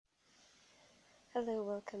Hello,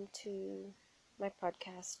 welcome to my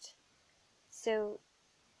podcast. So,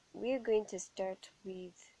 we're going to start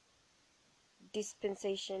with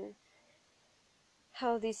dispensation,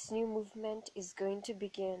 how this new movement is going to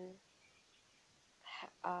begin,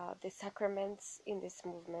 the sacraments in this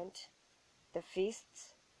movement, the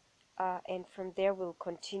feasts, and from there we'll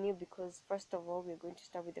continue because, first of all, we're going to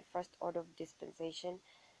start with the first order of dispensation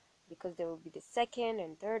because there will be the second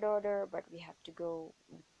and third order, but we have to go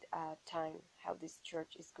with time, how this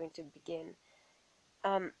church is going to begin.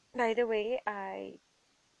 By the way, I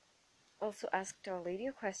also asked Our Lady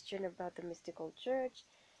a question about the mystical church,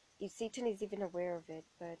 if Satan is even aware of it,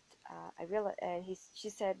 but I realized, and she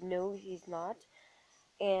said no, he's not.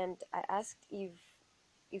 And I asked if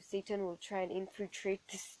Satan will try and infiltrate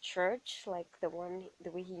this church, like the way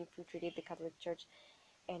he infiltrated the Catholic Church,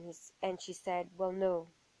 and she said, well, no,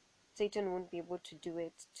 Satan won't be able to do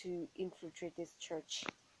it to infiltrate this church,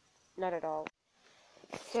 not at all.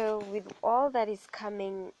 So with all that is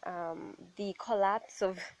coming, the collapse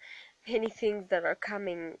of many things that are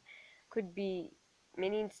coming could be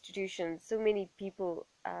many institutions, so many people,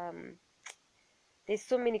 there's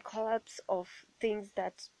so many collapse of things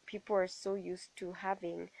that people are so used to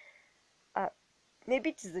having.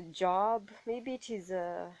 Maybe it is a job, maybe it is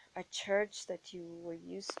a church that you were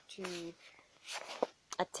used to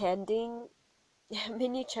attending.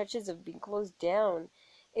 Many churches have been closed down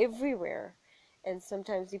everywhere, and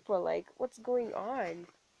sometimes people are like, what's going on?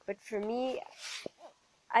 But for me,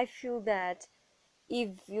 I feel that if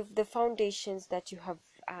the foundations that you have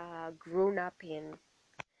grown up in,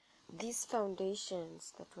 these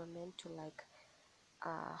foundations that were meant to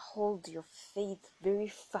hold your faith very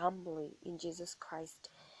firmly in Jesus Christ,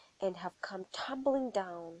 and have come tumbling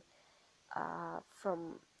down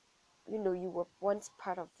from, you were once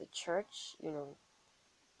part of the church.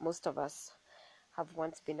 Most of us have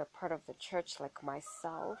once been a part of the church, like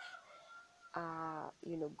myself.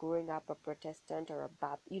 Growing up a Protestant or a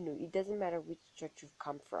it doesn't matter which church you've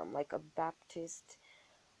come from, like a Baptist,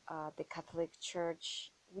 the Catholic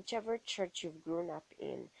Church, whichever church you've grown up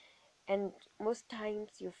in. And most times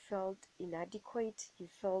you felt inadequate, you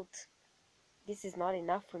felt, this is not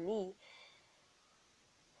enough for me,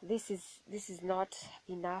 this is not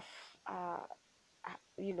enough,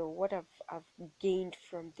 what I've gained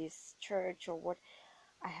from this church, or what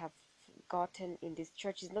I have gotten in this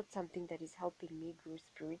church is not something that is helping me grow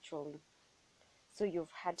spiritually. So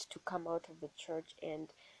you've had to come out of the church and,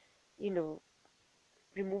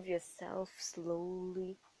 remove yourself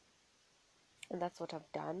slowly. And that's what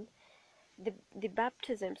I've done. The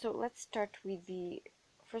baptism. So let's start with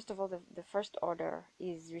first of all, the first order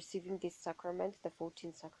is receiving this sacrament, the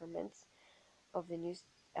 14 sacraments of the new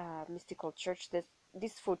mystical church.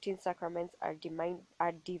 These 14 sacraments are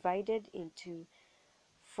divided into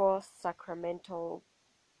four sacramental,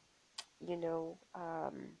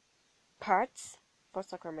 parts, four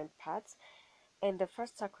sacrament parts. And the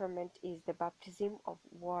first sacrament is the baptism of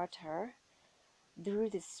water through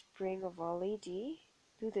the spring of Our Lady,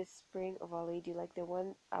 like the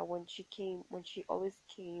one when she always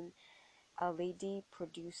came. Our Lady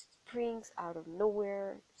produced springs out of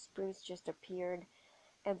nowhere. Springs just appeared.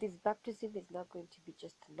 And this baptism is not going to be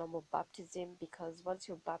just a normal baptism, because once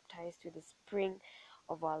you're baptized with the spring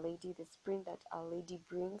of Our Lady, the spring that Our Lady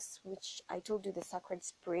brings, which I told you, the sacred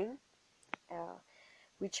spring,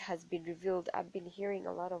 which has been revealed. I've been hearing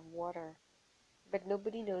a lot of water, but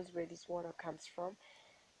nobody knows where this water comes from.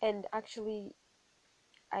 And actually,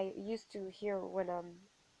 I used to hear when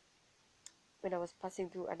I was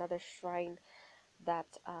passing through another shrine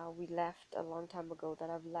that we left a long time ago,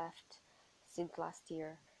 that I've left since last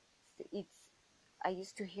year. I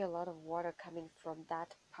used to hear a lot of water coming from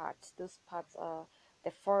that part. Those parts are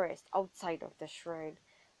the forest outside of the shrine.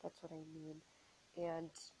 That's what I mean.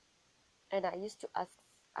 And I used to ask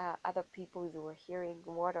other people if they were hearing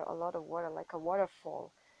water, a lot of water, like a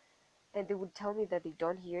waterfall. And they would tell me that they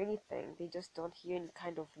don't hear anything. They just don't hear any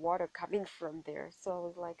kind of water coming from there. So I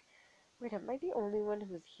was like, wait, am I the only one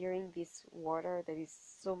who's hearing this water? There is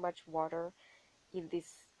so much water in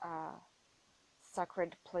this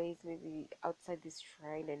sacred place, maybe outside this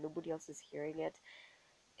shrine, and nobody else is hearing it.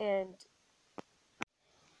 And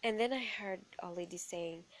then I heard a lady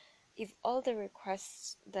saying, if all the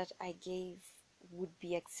requests that I gave would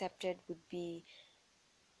be accepted, would be,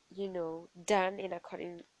 done in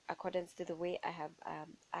accordance to the way I have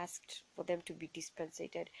asked for them to be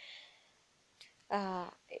dispensated, uh,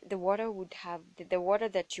 the water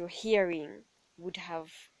that you're hearing would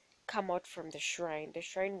have come out from the shrine. The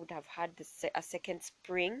shrine would have had a second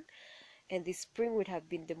spring, and the spring would have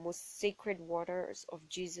been the most sacred waters of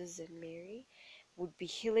Jesus and Mary, would be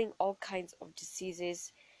healing all kinds of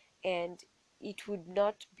diseases, and it would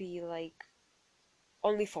not be like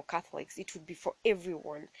only for Catholics, it would be for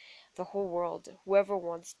everyone, the whole world, whoever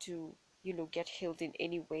wants to, get healed in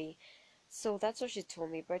any way. So that's what she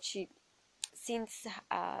told me. But since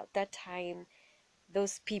that time,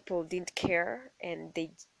 those people didn't care, and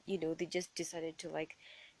they just decided to, like,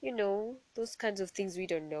 those kinds of things we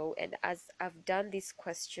don't know. And as I've done these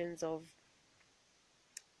questions of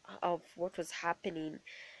what was happening,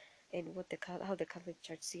 and how the Catholic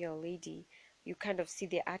Church see Our Lady, you kind of see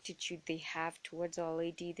the attitude they have towards Our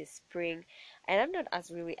Lady, the spring. And I'm not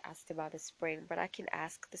as really asked about the spring, but I can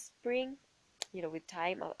ask the spring. With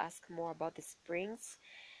time, I'll ask more about the springs,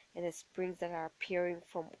 and the springs that are appearing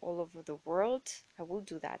from all over the world. I will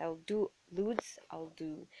do that. I'll do Lourdes. I'll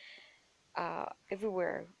do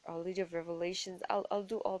everywhere. Our Lady of Revelations. I'll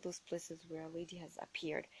do all those places where Our Lady has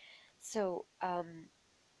appeared. So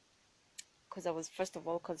because I was first of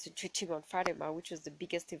all concentrating on Fatima, which was the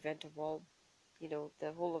biggest event of all,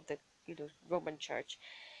 the whole of the Roman Church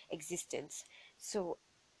existence. So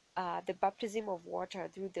the baptism of water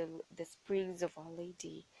through the springs of Our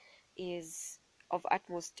Lady is of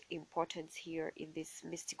utmost importance here in this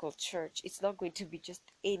mystical church. It's not going to be just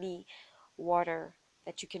any water,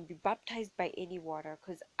 that you can be baptized by any water,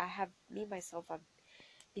 because me myself, I've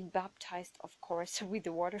been baptized, of course, with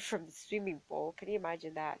the water from the swimming pool. Can you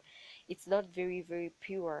imagine that? It's not very, very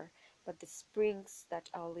pure, but the springs that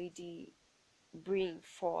Our Lady bring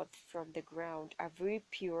forth from the ground are very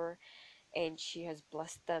pure, and she has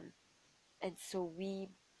blessed them. And so we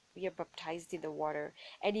are baptized in the water,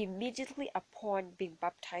 and immediately upon being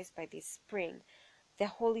baptized by this spring, the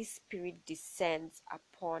Holy Spirit descends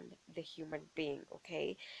upon the human being.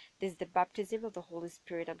 Okay, there's the baptism of the Holy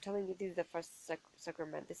Spirit. I'm telling you, this is the first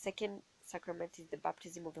sacrament. The second sacrament is the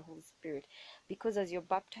baptism of the Holy Spirit, because as you're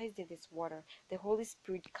baptized in this water, the Holy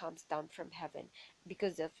Spirit comes down from heaven.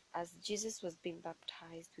 Because as Jesus was being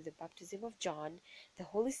baptized with the baptism of John, the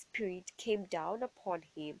Holy Spirit came down upon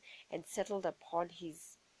him and settled upon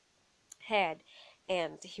his head,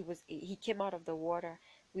 and he came out of the water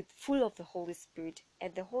with full of the Holy Spirit,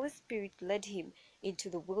 and the Holy Spirit led him into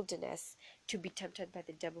the wilderness to be tempted by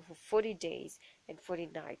the devil for 40 days and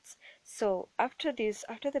 40 nights. So after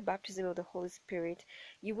the baptism of the Holy Spirit,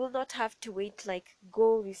 you will not have to wait, like,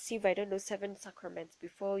 go receive, I don't know, 7 sacraments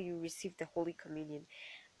before you receive the Holy Communion.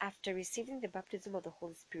 After receiving the baptism of the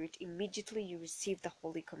Holy Spirit, immediately you receive the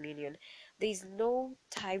Holy Communion. There is no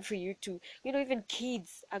time for you to, even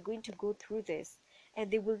kids are going to go through this, and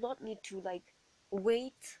they will not need to, like,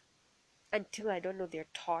 wait until, I don't know, they're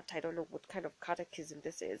taught. I don't know what kind of catechism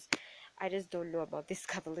this is. I just don't know about this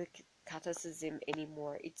Catholic catechism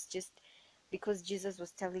anymore. It's just because Jesus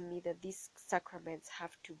was telling me that these sacraments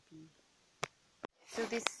have to be. So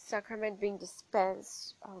this sacrament being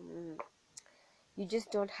dispensed, you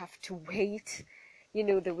just don't have to wait,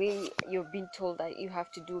 the way you've been told that you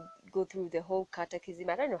have to go through the whole catechism.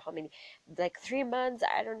 I don't know how many, like 3 months,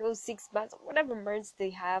 I don't know, 6 months, whatever months they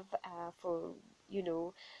have for,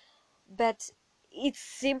 but it's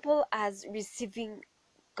simple as receiving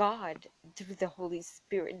God through the Holy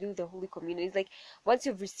Spirit, through the Holy Communion. It's like once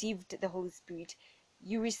you've received the Holy Spirit,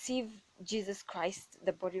 you receive Jesus Christ,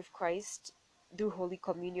 the body of Christ, through Holy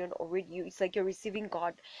Communion already. It's like you're receiving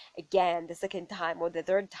God again the second time or the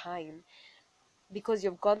third time, because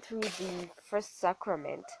you've gone through the first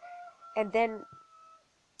sacrament. And then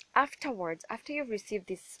afterwards, after you've received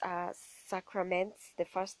these sacraments, the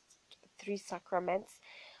first 3 sacraments,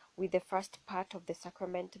 with the first part of the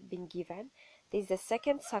sacrament being given, there's the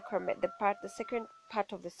second sacrament, the second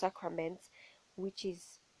part of the sacraments, which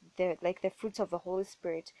is the fruits of the Holy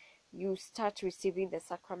Spirit. You start receiving the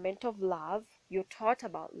sacrament of love. You're taught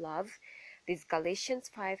about love. There's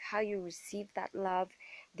Galatians 5, how you receive that love.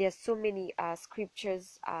 There's so many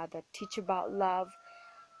scriptures that teach about love.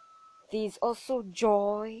 There's also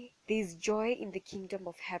joy. There's joy in the kingdom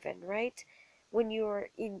of heaven, right? When you're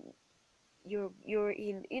in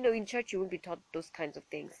in church, you won't be taught those kinds of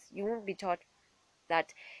things. You won't be taught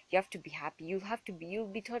that you have to be happy. You'll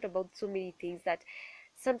be taught about so many things that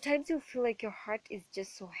sometimes you feel like your heart is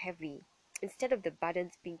just so heavy. Instead of the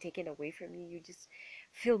burdens being taken away from you, you just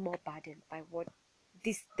feel more burdened by what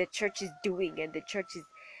the church is doing, and the church is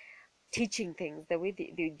teaching things, the way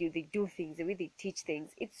they do things, the way they teach things.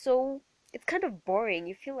 It's kind of boring.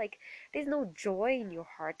 You feel like there's no joy in your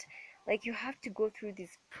heart. Like you have to go through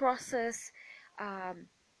this process,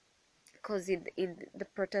 because in the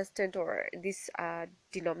Protestant or these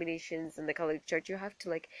denominations in the Catholic Church, you have to,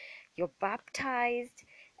 like, you're baptized,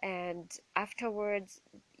 and afterwards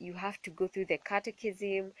you have to go through the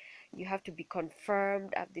catechism. You have to be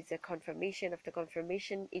confirmed. There's a confirmation after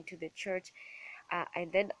confirmation into the church.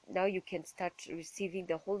 And then now you can start receiving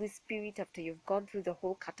the Holy Spirit after you've gone through the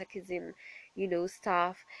whole catechism,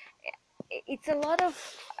 stuff. It's a lot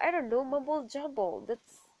of, I don't know, mumble jumble.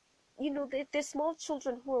 That's, the small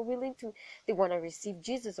children who are willing to, they want to receive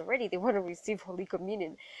Jesus already. They want to receive Holy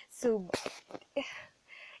Communion. So,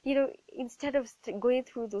 instead of going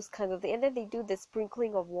through those kind of things, and then they do the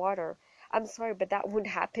sprinkling of water. I'm sorry, but that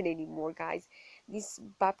wouldn't happen anymore, guys. This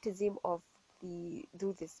baptism of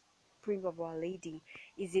do the spring of Our Lady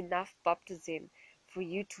is enough baptism for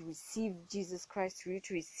you to receive Jesus Christ, for you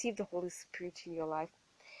to receive the Holy Spirit in your life.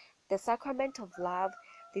 The sacrament of love,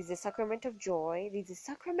 there's the sacrament of joy, there's the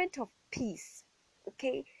sacrament of peace.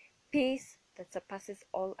 Okay? Peace that surpasses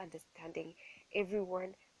all understanding.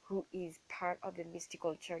 Everyone who is part of the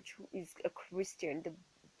mystical church, who is a Christian, the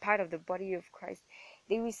part of the body of Christ,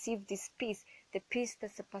 they receive this peace, the peace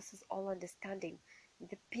that surpasses all understanding.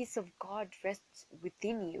 The peace of God rests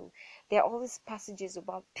within you. There are all these passages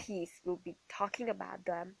about peace. We'll be talking about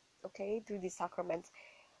them, okay, through the sacraments.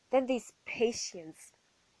 Then there's patience.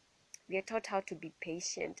 We are taught how to be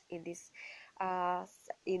patient in this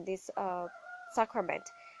sacrament,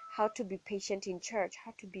 how to be patient in church,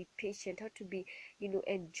 how to be patient, how to be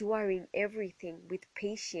enduring everything with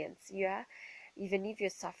patience. Yeah, even if you're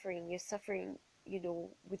suffering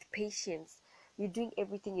with patience. You're doing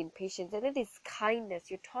everything in patience. And then there's kindness.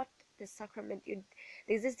 You're taught the sacrament.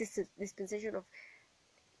 There's this dispensation of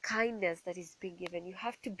kindness that is being given. You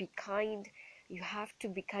have to be kind. You have to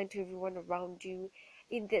be kind to everyone around you.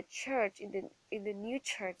 In the church, in the new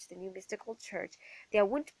church, the new mystical church, there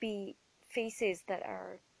won't be faces that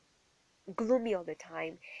are gloomy all the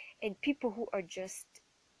time, and people who are just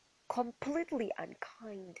completely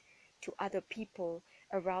unkind to other people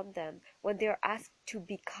around them when they're asked to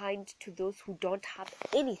be kind to those who don't have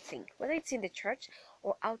anything, whether it's in the church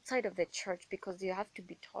or outside of the church, because you have to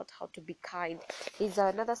be taught how to be kind. Is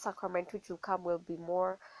another sacrament which will come, will be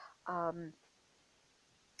more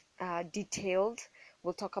detailed.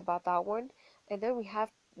 We'll talk about that one. And then we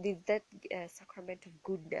have that sacrament of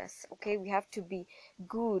goodness. Okay, we have to be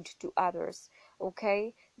good to others.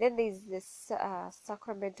 Okay, then there's this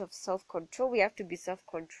sacrament of self-control. We have to be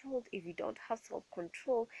self-controlled. If you don't have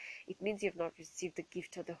self-control, it means you've not received the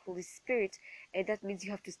gift of the Holy Spirit, and that means you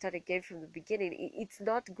have to start again from the beginning. It's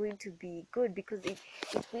not going to be good, because it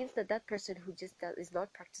means that person who just is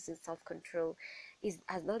not practicing self-control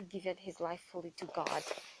has not given his life fully to God.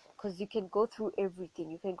 Because you can go through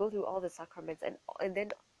everything, you can go through all the sacraments, and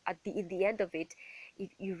then in the end of it,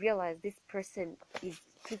 you realize this person is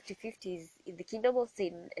 50-50, is in the kingdom of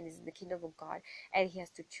Satan and is in the kingdom of God, and he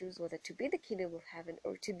has to choose whether to be in the kingdom of heaven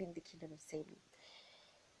or to be in the kingdom of Satan.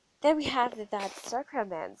 Then we have that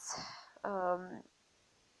sacraments.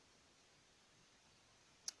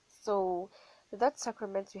 So that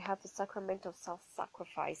sacraments, we have the sacrament of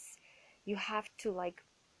self-sacrifice. You have to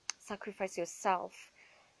sacrifice yourself.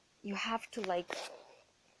 You have to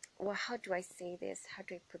well, how do I say this? How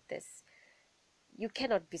do I put this? You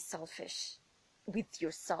cannot be selfish with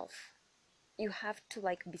yourself. You have to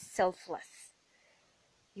be selfless.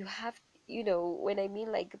 You have, when I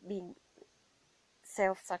mean being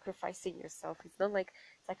self-sacrificing yourself, it's not like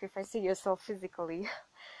sacrificing yourself physically.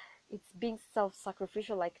 It's being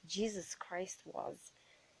self-sacrificial like Jesus Christ was.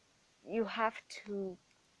 You have to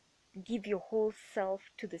give your whole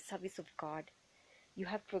self to the service of God. You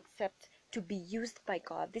have to accept to be used by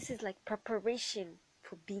God. This is like preparation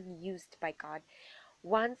for being used by God.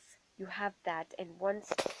 Once you have that, and once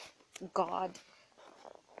God,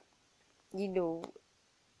 in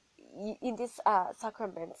this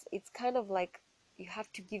sacraments, it's kind of like you have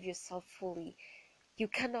to give yourself fully. You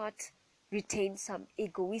cannot retain some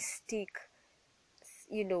egoistic,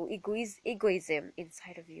 egoism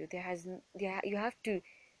inside of you. You have to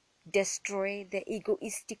destroy the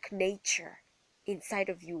egoistic nature inside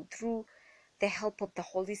of you through the help of the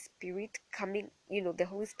Holy Spirit coming. The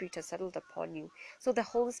Holy Spirit has settled upon you, so the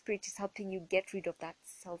Holy Spirit is helping you get rid of that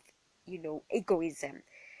self, egoism,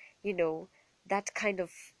 that kind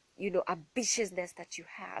of ambitiousness that you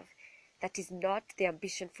have, that is not the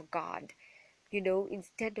ambition for God.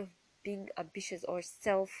 Instead of being ambitious or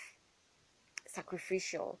self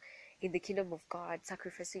sacrificial in the kingdom of God,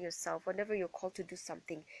 sacrificing yourself whenever you're called to do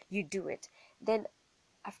something, you do it. Then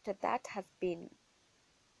after that has been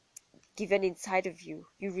given inside of you,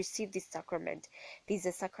 you receive this sacrament. This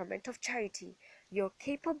is a sacrament of charity. You're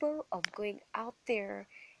capable of going out there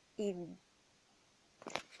to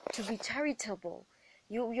be charitable.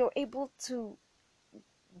 You're able to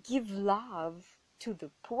give love to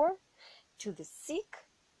the poor, to the sick,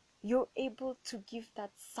 you're able to give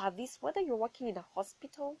that service, whether you're working in a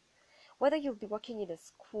hospital, whether you'll be working in a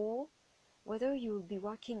school, whether you'll be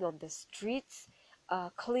working on the streets,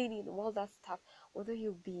 cleaning, all that stuff, whether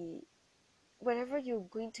you'll be, wherever you're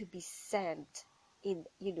going to be sent in,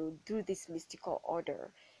 through this mystical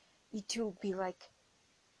order, it will be like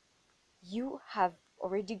you have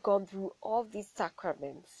already gone through all these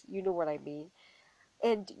sacraments, you know what I mean?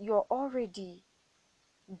 And you're already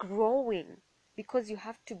growing because you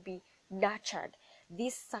have to be nurtured.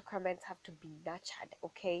 These sacraments have to be nurtured,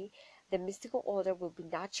 okay? The mystical order will be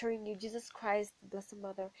nurturing you. Jesus Christ, Blessed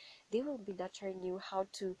Mother, they will be nurturing you how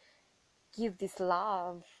to give this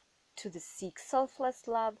love to the sick. Selfless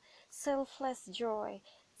love, selfless joy,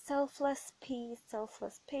 selfless peace,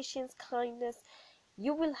 selfless patience, kindness.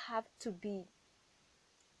 You will have to be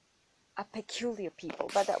a peculiar people,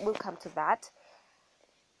 but that will come to that.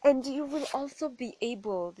 And you will also be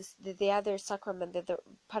able, the other sacrament, the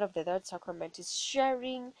part of the third sacrament is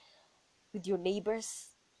sharing with your neighbors,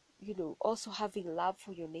 also having love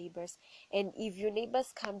for your neighbors. And if your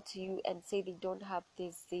neighbors come to you and say they don't have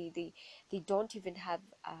this, they don't even have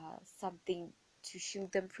something to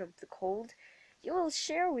shield them from the cold, you will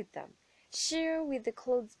share with them. Share with the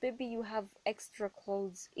clothes. Maybe you have extra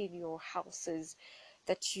clothes in your houses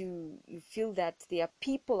that you feel that there are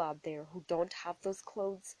people out there who don't have those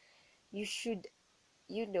clothes. You should,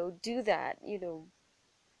 do that,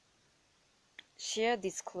 share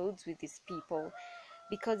these clothes with these people,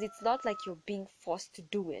 because it's not like you're being forced to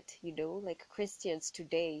do it, like Christians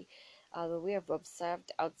today, the way I've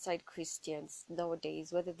observed outside Christians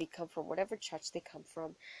nowadays, whether they come from whatever church they come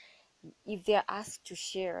from, if they're asked to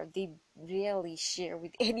share, they rarely share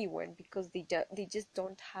with anyone because they just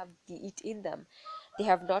don't have it in them. They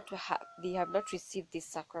have not received this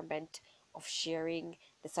sacrament of sharing,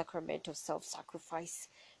 the sacrament of self-sacrifice,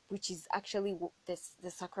 which is actually the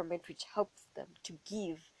sacrament which helps them to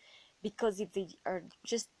give. Because if they are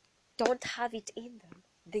just don't have it in them,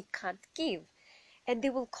 they can't give. And they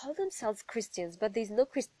will call themselves Christians, but there's no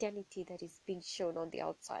Christianity that is being shown on the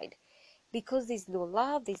outside, because there's no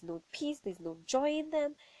love, there's no peace, there's no joy in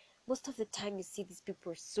them. Most of the time you see these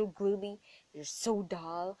people are so gloomy, they're so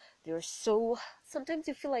dull, they're so, sometimes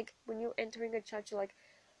you feel like when you're entering a church, you're like,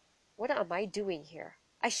 what am I doing here?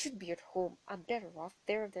 I should be at home. I'm better off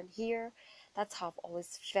there than here. That's how I've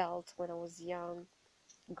always felt when I was young,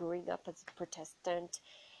 growing up as a Protestant.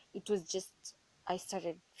 It was just, I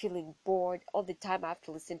started feeling bored all the time. I have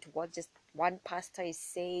to listen to what just one pastor is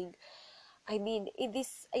saying. I mean, in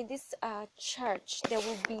this church, there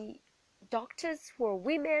will be doctors who are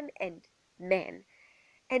women and men,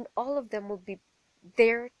 and all of them will be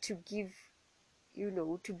there to give,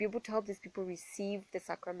 to be able to help these people receive the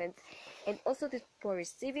sacraments, and also the people who are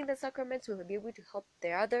receiving the sacraments will be able to help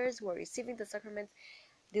the others who are receiving the sacraments.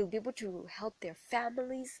 They'll be able to help their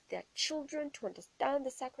families, their children to understand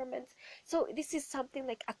the sacraments. So this is something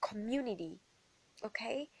like a community,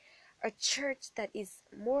 okay? A church that is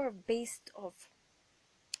more based of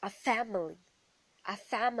a family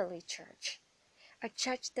church, a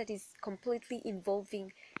church that is completely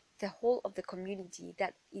involving the whole of the community,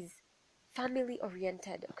 that is family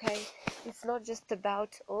oriented, okay? It's not just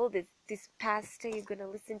about, oh, this pastor you're gonna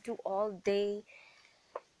listen to all day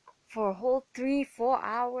for a whole 3-4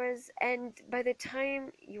 hours, and by the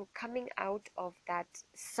time you're coming out of that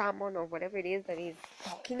sermon or whatever it is that he's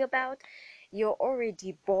talking about, you're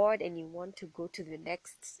already bored and you want to go to the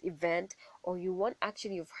next event, or you've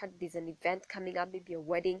heard there's an event coming up, maybe a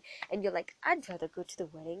wedding, and you're like, I'd rather go to the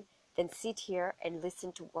wedding than sit here and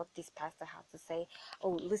listen to what this pastor has to say,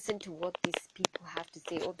 or listen to what these people have to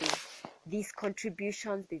say, or these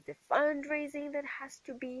contributions, there's the fundraising that has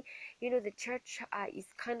to be, the church is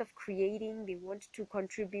kind of creating, they want to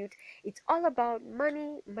contribute. It's all about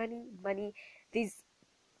money, money, money. There's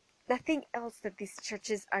nothing else that these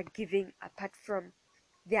churches are giving apart from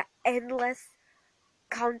their endless,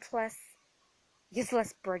 countless,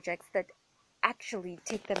 useless projects that actually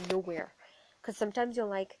take them nowhere. Because sometimes you're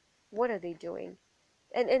like, what are they doing?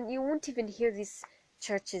 And you won't even hear these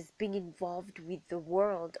churches being involved with the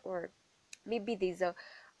world, or maybe there's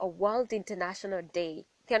a World International Day.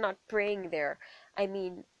 They're not praying there. I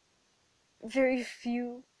mean, very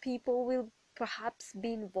few people will perhaps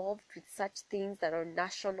be involved with such things that are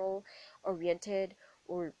national oriented,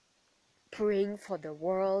 or praying for the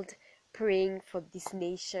world, praying for this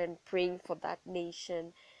nation, praying for that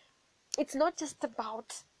nation. It's not just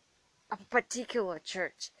about a particular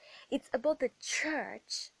church. It's about the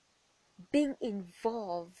church being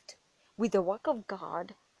involved with the work of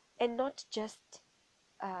God, and not just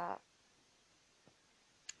on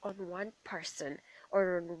one person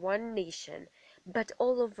or on one nation, but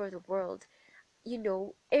all over the world,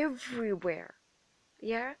 everywhere.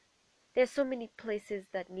 Yeah, there's so many places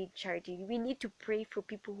that need charity. We need to pray for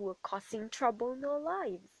people who are causing trouble in our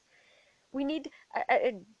lives. We need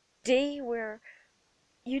a day where,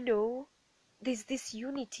 there's this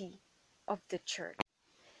unity of the church.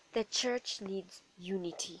 The church needs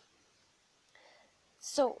unity.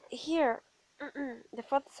 So here, the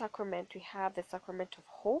fourth sacrament, we have the sacrament of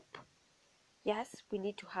hope. Yes, we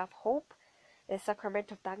need to have hope. The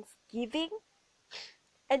sacrament of thanksgiving.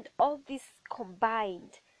 And all this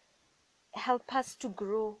combined help us to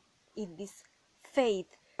grow in this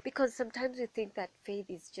faith. Because sometimes we think that faith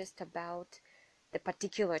is just about the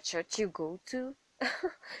particular church you go to.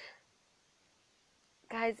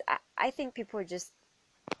 Guys, I think people are just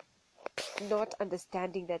not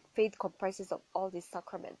understanding that faith comprises of all these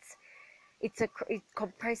sacraments. It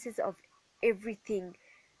comprises of everything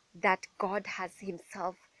that God has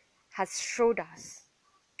showed us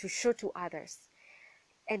to show to others.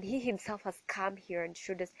 And he himself has come here and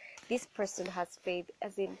showed us this person has faith,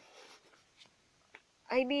 as in,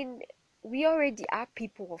 we already are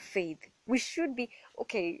people of faith. We should be,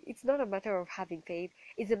 okay, it's not a matter of having faith,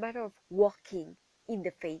 it's a matter of walking in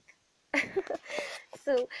the faith.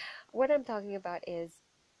 So what I'm talking about is,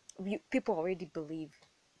 people already believe.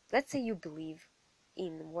 Let's say you believe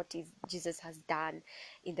in what is Jesus has done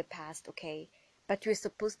in the past, okay, but we're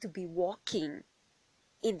supposed to be walking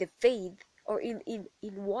in the faith, or in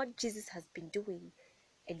what Jesus has been doing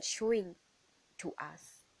and showing to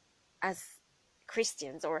us as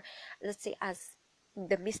Christians, or let's say as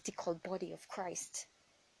the mystical body of Christ.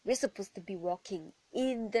 We're supposed to be walking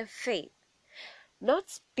in the faith, not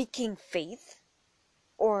speaking faith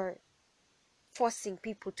or forcing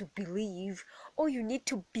people to believe. Oh, you need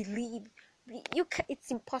to believe.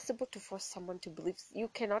 It's impossible to force someone to believe. You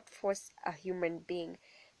cannot force a human being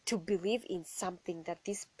to believe in something that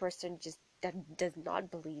this person just does not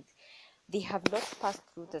believe. They have not passed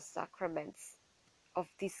through the sacraments of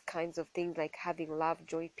these kinds of things, like having love,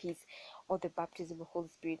 joy, peace, or the baptism of the Holy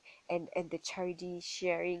Spirit, and the charity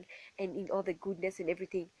sharing, and in all the goodness and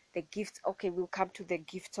everything. The gifts, okay, we'll come to the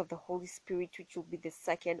gifts of the Holy Spirit, which will be the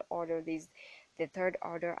second order. There's the third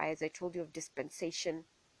order, as I told you, of dispensation.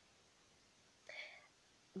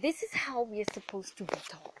 This is how we are supposed to be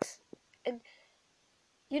taught. And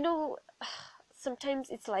sometimes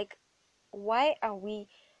it's like, why are we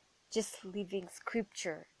just leaving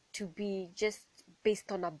scripture to be just based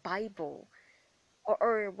on a Bible,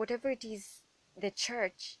 or whatever it is? The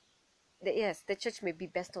church, yes, the church may be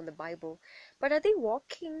based on the Bible, but are they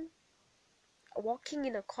walking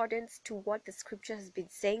in accordance to what the scripture has been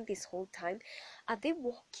saying this whole time? Are they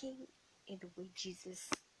walking in the way Jesus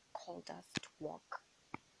called us to walk?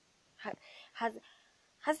 Has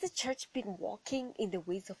has the church been walking in the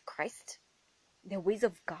ways of Christ, the ways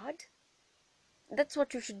of God? That's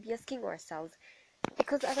what we should be asking ourselves.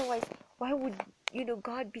 Because otherwise, why would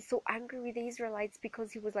God be so angry with the Israelites?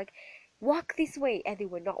 Because he was like, walk this way, and they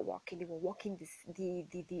were not walking. They were walking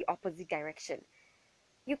the opposite direction.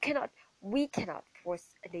 We cannot force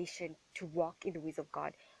a nation to walk in the ways of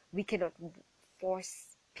God. We cannot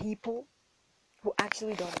force people who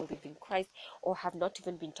actually don't believe in Christ, or have not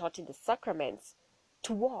even been taught in the sacraments,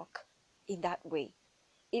 to walk in that way.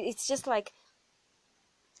 It's just like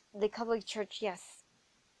the Catholic Church. Yes,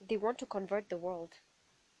 they want to convert the world,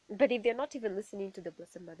 but if they're not even listening to the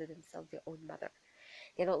Blessed Mother themselves, their own mother,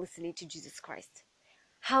 they're not listening to Jesus Christ,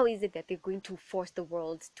 how is it that they're going to force the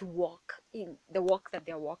world to walk in the walk that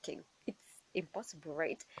they're walking? It's impossible,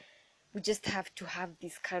 right? We just have to have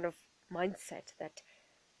this kind of mindset that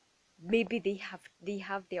maybe they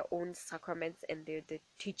have their own sacraments, and the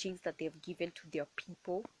teachings that they've given to their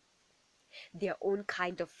people, their own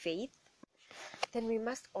kind of faith. Then we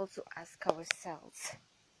must also ask ourselves,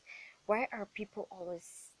 why are people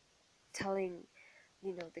always telling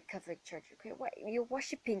the Catholic Church, okay, why you're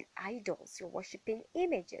worshiping idols, you're worshiping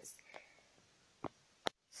images?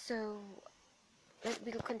 So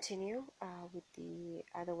we'll continue with the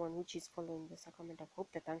other one, which is following the sacrament of hope,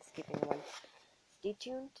 the Thanksgiving one. Stay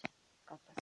tuned. God bless.